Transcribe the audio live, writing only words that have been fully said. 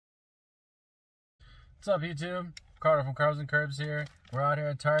What's up, YouTube? Carter from Carbs and Curbs here. We're out here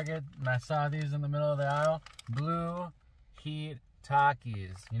at Target, and I saw these in the middle of the aisle. Blue Heat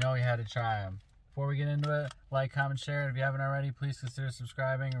Takis. You know we had to try them. Before we get into it, like, comment, share. If you haven't already, please consider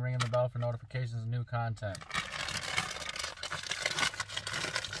subscribing and ringing the bell for notifications of new content.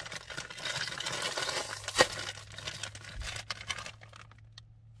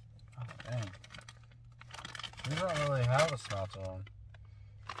 Oh, dang. These don't really have a smell to them.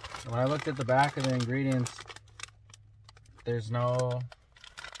 When I looked at the back of the ingredients, there's a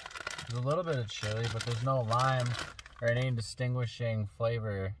little bit of chili, but there's no lime or any distinguishing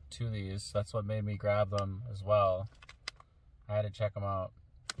flavor to these. That's what made me grab them as well. I had to check them out.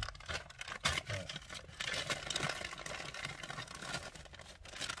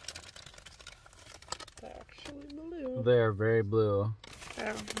 They're actually blue. They're very blue.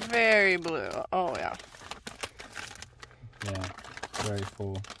 They're very blue. Oh yeah. Yeah, very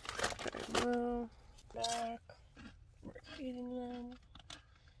full. Very blue. Black. We're eating them.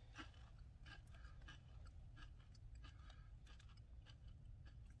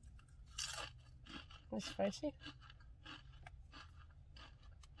 Is it spicy?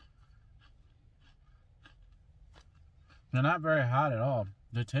 They're not very hot at all.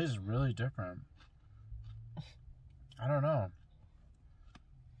 They taste really different. I don't know.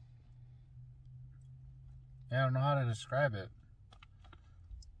 Yeah, I don't know how to describe it.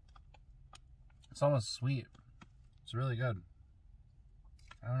 It's almost sweet. It's really good.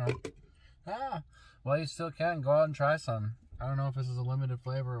 I don't know. Well, you still can go out and try some. I don't know if this is a limited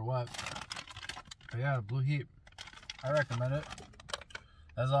flavor or what. But yeah, Blue Heat. I recommend it.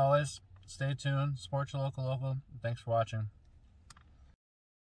 As always, stay tuned. Support your local. Thanks for watching.